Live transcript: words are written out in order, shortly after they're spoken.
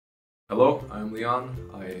Hello, I'm Leon.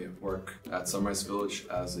 I work at Sunrise Village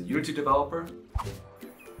as a Unity developer.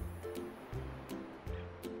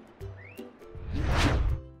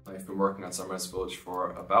 I've been working at Sunrise Village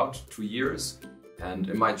for about 2 years, and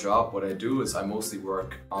in my job what I do is I mostly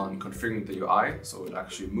work on configuring the UI so it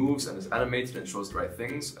actually moves and is animated and shows the right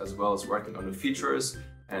things, as well as working on the features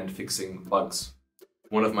and fixing bugs.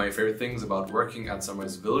 One of my favorite things about working at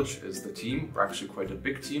Sunrise Village is the team. We're actually quite a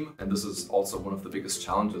big team, and this is also one of the biggest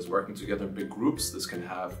challenges, working together in big groups. This can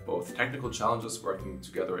have both technical challenges, working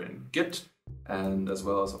together in Git, and as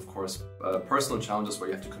well as, of course, personal challenges where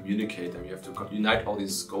you have to communicate and you have to unite all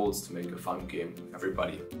these goals to make a fun game for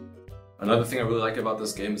everybody. Another thing I really like about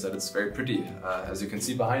this game is that it's very pretty. As you can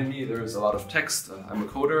see behind me, there's a lot of text. I'm a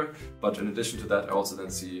coder, but in addition to that, I also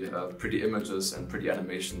then see pretty images and pretty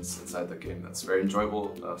animations inside the game. That's very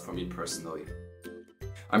enjoyable for me personally.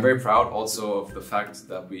 I'm very proud also of the fact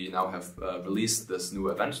that we now have released this new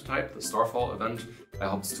event type, the Starfall event. I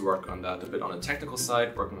helped to work on that a bit on the technical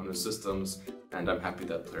side, working on the systems, and I'm happy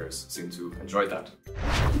that players seem to enjoy that.